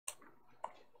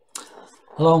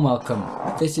Hello and welcome.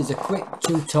 This is a quick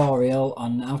tutorial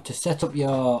on how to set up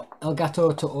your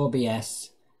Elgato to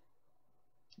OBS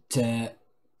to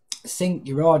sync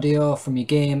your audio from your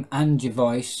game and your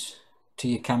voice to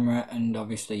your camera and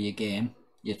obviously your game,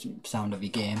 your sound of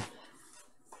your game,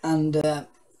 and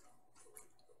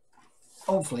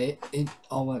hopefully it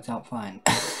all works out fine.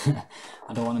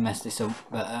 I don't want to mess this up,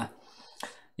 but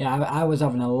yeah, I was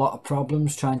having a lot of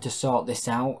problems trying to sort this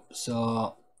out,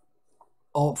 so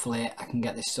hopefully I can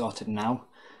get this sorted now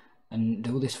and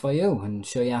do this for you and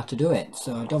show you how to do it.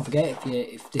 So don't forget,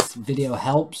 if this video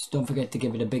helps, don't forget to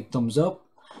give it a big thumbs up.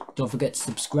 Don't forget to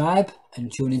subscribe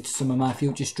and tune into some of my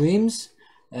future streams.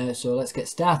 So let's get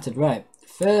started. Right,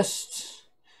 first,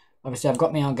 obviously I've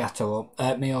got my Elgato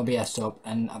up, my OBS up,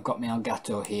 and I've got my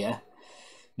Elgato here.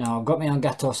 Now I've got my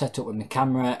Elgato set up with my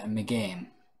camera and my game.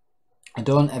 I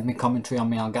don't have my commentary on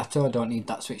my Elgato, I don't need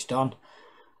that switched on.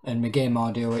 And my game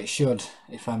audio, it should,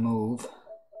 if I move,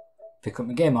 pick up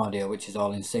my game audio, which is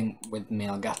all in sync with my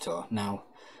Elgato. Now,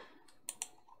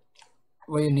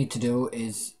 what you need to do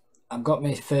is, I've got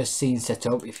my first scene set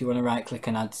up. If you want to right click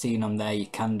and add scene on there, you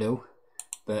can do.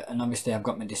 And obviously I've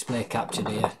got my display captured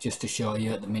here, just to show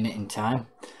you at the minute in time.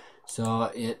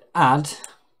 So you add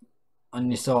on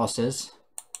your sources.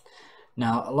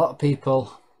 Now, a lot of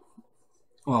people,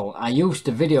 well, I used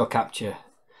to video capture,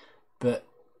 but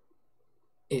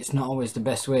it's not always the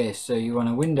best way. So you want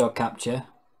to window capture,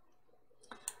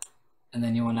 and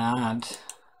then you want to add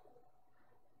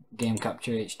game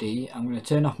capture HD. I'm going to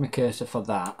turn off my cursor for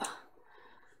that.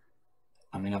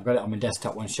 I mean, I've got it on my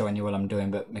desktop one showing you what I'm doing,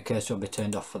 but my cursor will be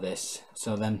turned off for this.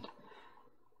 So then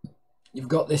you've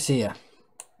got this here,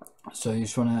 so you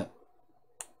just want to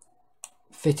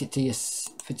fit it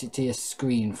to your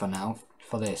screen for now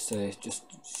for this. So just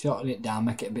shorten it down,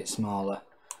 make it a bit smaller.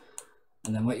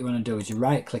 And then what you want to do is you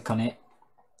right click on it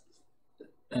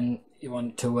and you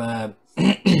want to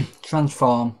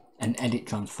transform and edit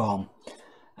transform.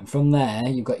 And from there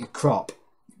you've got your crop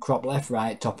left,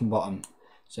 right, top and bottom.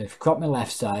 So if you crop my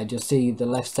left side, you'll see the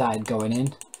left side going in.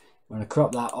 You want to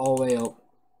crop that all the way up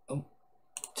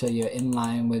till you're in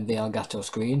line with the Elgato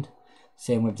screen.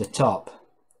 Same with the top.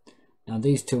 Now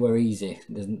these two are easy,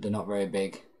 they're not very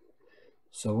big.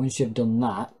 So once you've done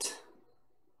that,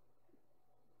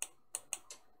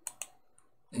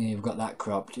 and you've got that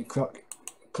cropped, you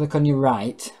click on your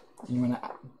right, and you want to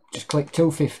just click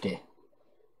 250,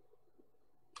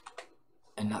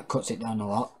 and that cuts it down a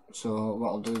lot. So what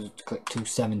I'll do is click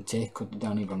 270, cut it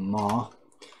down even more,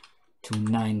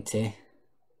 290,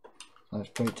 let's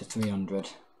put it to 300.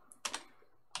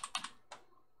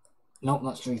 Nope,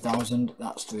 that's 3000,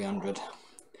 that's 300.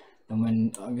 And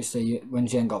when obviously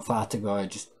once you ain't got far to go,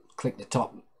 just click the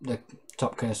top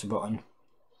cursor button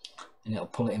and it'll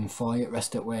pull it in for you,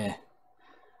 rest it way.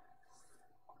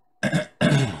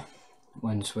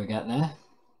 Once we get there,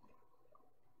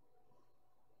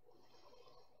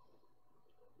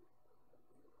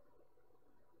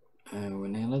 we're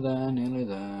nearly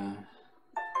there.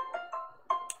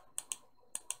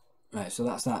 Right, so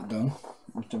that's that done.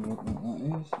 Let's have a look what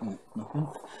that is. Yeah, nothing.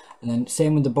 And then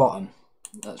same with the bottom,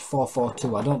 that's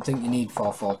 442. I don't think you need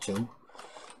 442,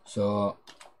 so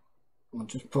we'll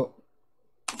just put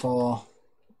 44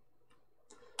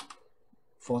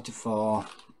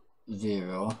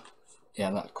 0.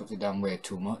 Yeah, that cuts it down way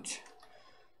too much.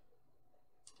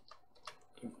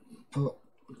 Put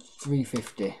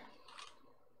 350.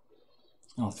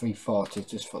 No, 340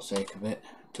 just for sake of it.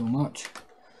 Too much.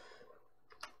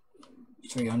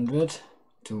 300.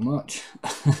 Too much.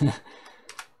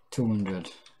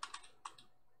 200.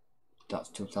 That's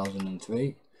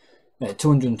 2003. Right,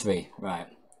 203. Right.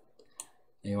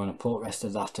 You want to pull the rest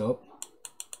of that up.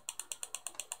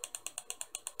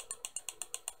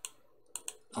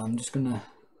 I'm just going to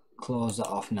close that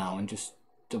off now and just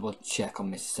double check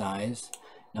on my size.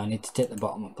 Now I need to take the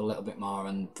bottom up a little bit more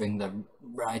and bring the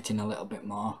right in a little bit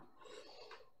more.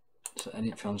 So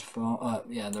edit transform,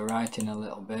 yeah, the right in a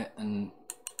little bit and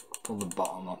pull the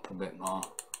bottom up a bit more.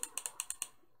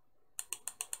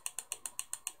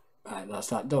 Right, that's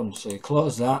that done. So you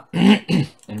close that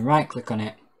and right click on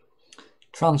it,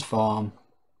 transform,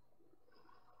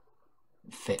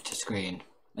 fit to screen.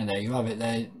 And there you have it.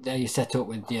 There you set up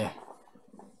with my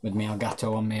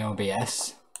Elgato on my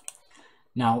OBS.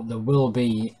 Now there will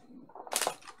be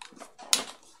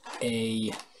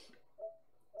a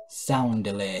sound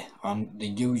delay, or there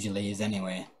usually is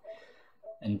anyway.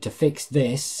 And to fix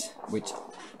this, which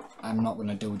I'm not going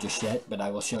to do just yet, but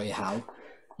I will show you how.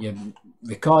 You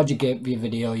record your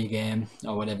video, your game,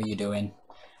 or whatever you're doing,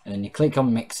 and then you click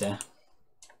on mixer.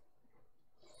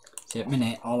 See, at the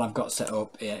minute all I've got set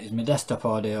up here is my desktop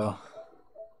audio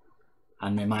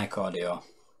and my mic audio.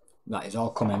 That is all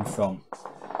coming from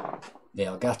the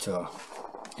Elgato.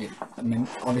 I mean,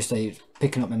 obviously it's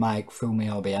picking up my mic through my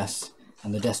OBS,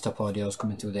 and the desktop audio is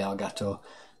coming through the Elgato,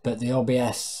 but the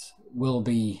OBS will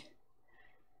be,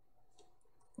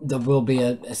 there will be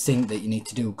a sync that you need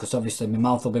to do, because obviously my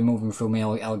mouth will be moving through my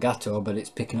Elgato, but it's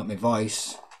picking up my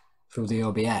voice through the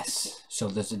OBS, so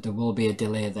there will be a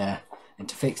delay there. And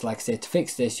to fix, like I say, to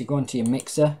fix this, you go into your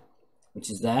mixer,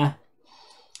 which is there,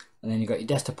 and then you've got your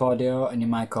desktop audio and your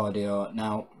mic audio.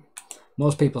 Now,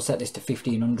 most people set this to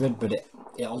 1500, but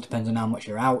it all depends on how much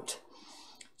you're out.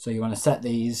 So you want to set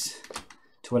these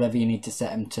to whatever you need to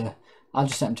set them to. I'll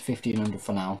just set them to 1500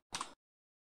 for now.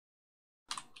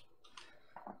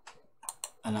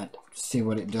 And I see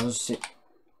what it does.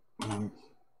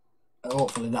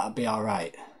 Hopefully that'll be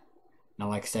alright. Now,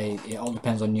 like I say, it all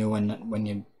depends on you when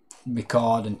you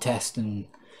record and test, and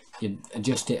you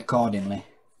adjust it accordingly.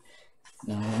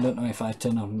 Now, I don't know if I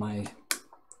turn on my,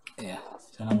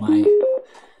 turn on my,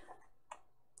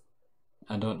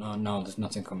 I don't know, no, there's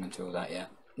nothing coming through that yet.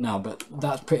 No, but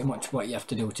that's pretty much what you have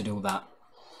to do that.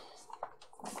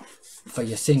 For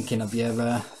your syncing of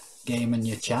your game and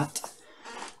your chat,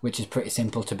 which is pretty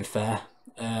simple, to be fair.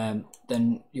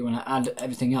 Then you want to add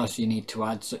everything else you need to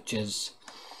add, such as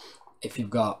if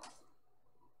you've got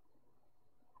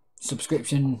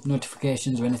subscription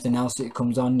notifications or anything else that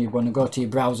comes on, you want to go to your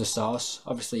browser source.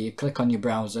 Obviously you click on your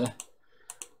browser,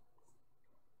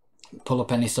 pull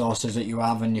up any sources that you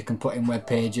have, and you can put in web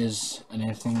pages and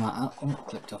anything like that. Oh,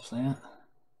 clicked off there.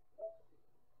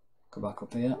 Go back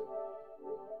up here.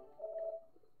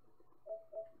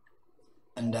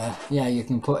 And yeah, you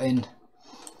can put in,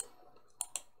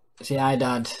 see, I'd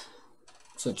add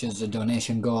such as a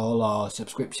donation goal or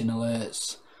subscription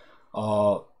alerts,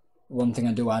 or one thing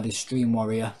I do add is Stream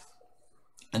Warrior,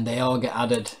 and they all get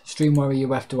added. Stream Warrior,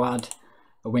 you have to add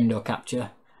a window capture,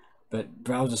 but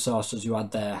browser sources you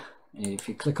add there. If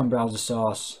you click on browser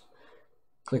source,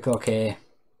 click OK,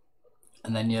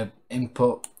 and then you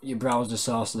input your browser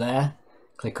source there,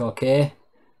 click OK,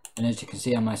 and as you can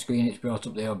see on my screen, it's brought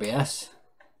up the OBS,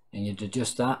 and you'd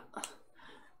adjust that.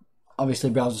 Obviously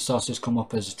browser sources come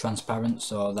up as transparent,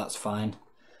 so that's fine.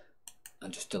 I'll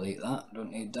just delete that,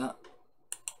 don't need that.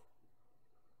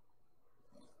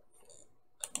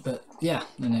 But yeah,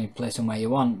 and then you place them where you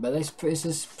want. But it's pretty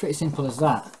simple as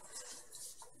that.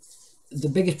 The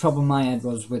biggest problem I had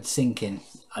was with syncing.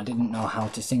 I didn't know how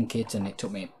to sync it, and it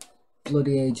took me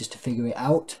bloody ages to figure it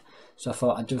out. So I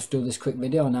thought I'd just do this quick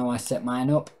video. Now I set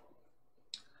mine up,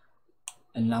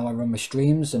 and now I run my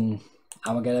streams, and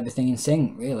how I get everything in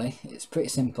sync. Really, it's pretty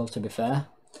simple, to be fair.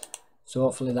 So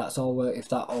hopefully that's all if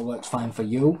that all works fine for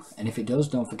you, and if it does,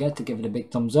 don't forget to give it a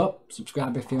big thumbs up,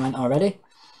 subscribe if you haven't already,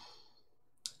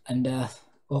 and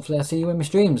hopefully I'll see you in my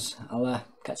streams. I'll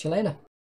catch you later.